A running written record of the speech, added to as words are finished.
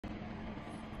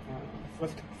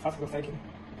first setting.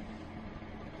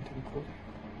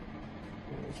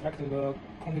 Select the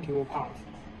quantitative part.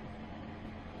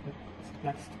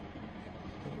 Next,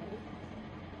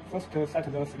 first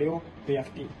set the slew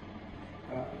VFD.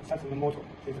 Set the motor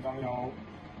based on your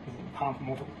pump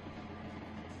motor.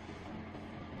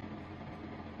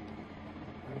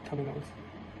 Terminals.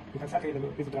 You can set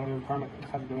it based on your requirement. It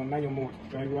has the manual mode,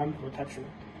 dry run protection,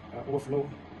 overflow,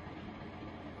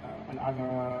 and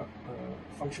other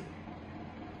functions.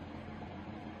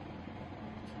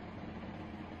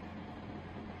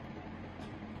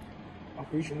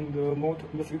 Operation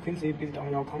the frequency based on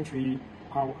your country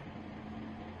power.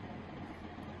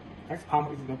 Next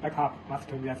pump is the backup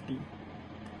master VFD.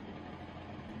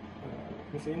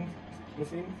 Machine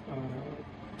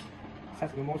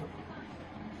set the motor.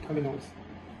 Terminals.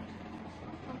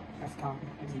 Next time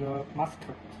is the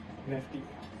master VFD.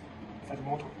 Set the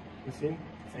motor. Machine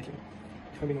setting.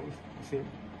 Terminals. Same.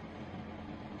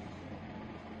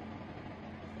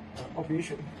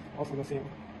 Operation also the same.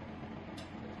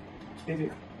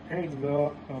 Basic. Here is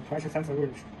the pressure sensor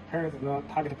range. Here is the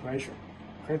target pressure.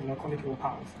 Here is the quantitative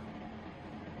pounds.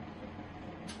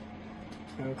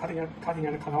 Cutting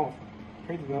and cut off.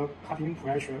 Here is the cutting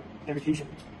pressure deviation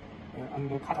and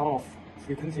the cut off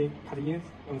frequency, cut in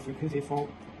frequency for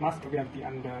master VFD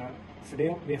and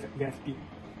slew VFD.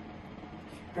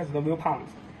 Here's the wheel pump.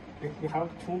 We have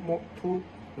two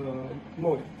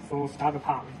modes for start the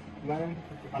pump. One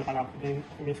then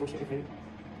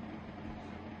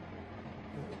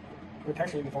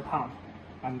protection for pump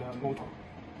and motor.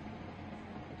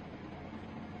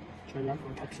 Run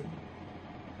protection.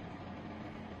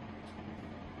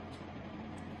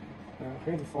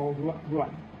 Here's for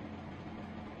run.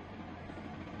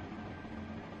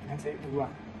 You can say the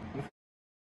run.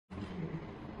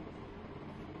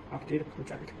 Update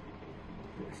project.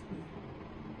 Yes.